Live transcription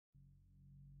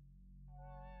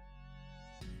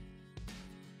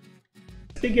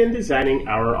begin designing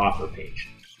our offer page.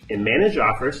 In Manage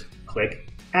Offers, click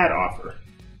Add Offer.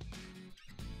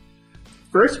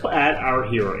 First, we'll add our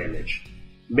hero image.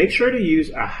 Make sure to use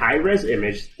a high-res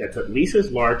image that's at least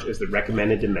as large as the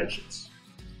recommended dimensions.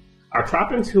 Our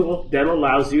cropping tool then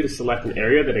allows you to select an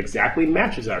area that exactly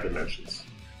matches our dimensions.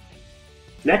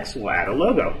 Next, we'll add a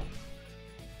logo.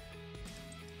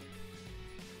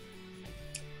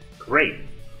 Great!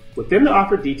 Within the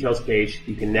Offer Details page,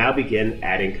 you can now begin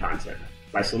adding content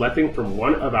by selecting from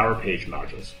one of our page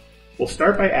modules. We'll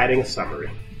start by adding a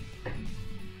summary.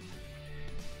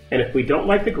 And if we don't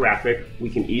like the graphic, we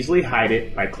can easily hide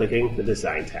it by clicking the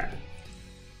Design tab.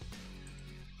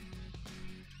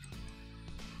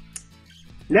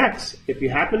 Next, if you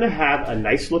happen to have a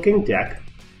nice looking deck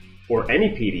or any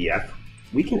PDF,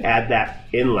 we can add that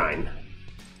inline.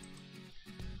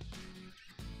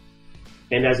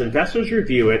 And as investors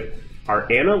review it, our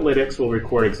analytics will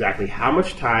record exactly how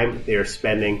much time they are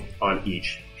spending on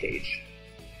each page.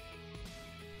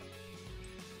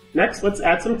 Next, let's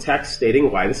add some text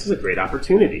stating why this is a great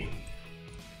opportunity.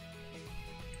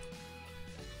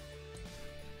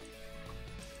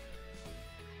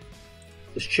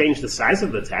 Just change the size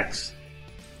of the text.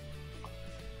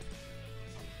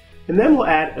 And then we'll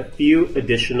add a few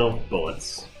additional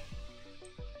bullets.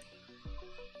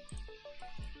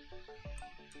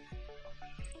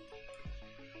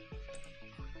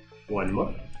 One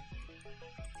more.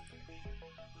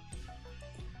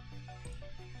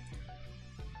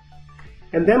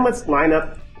 And then let's line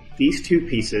up these two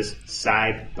pieces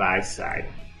side by side.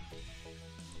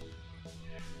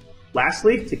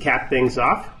 Lastly, to cap things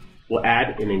off, we'll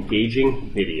add an engaging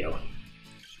video.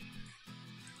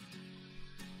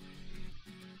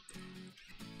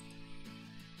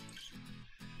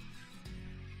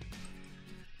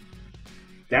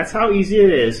 That's how easy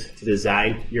it is to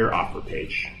design your offer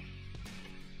page.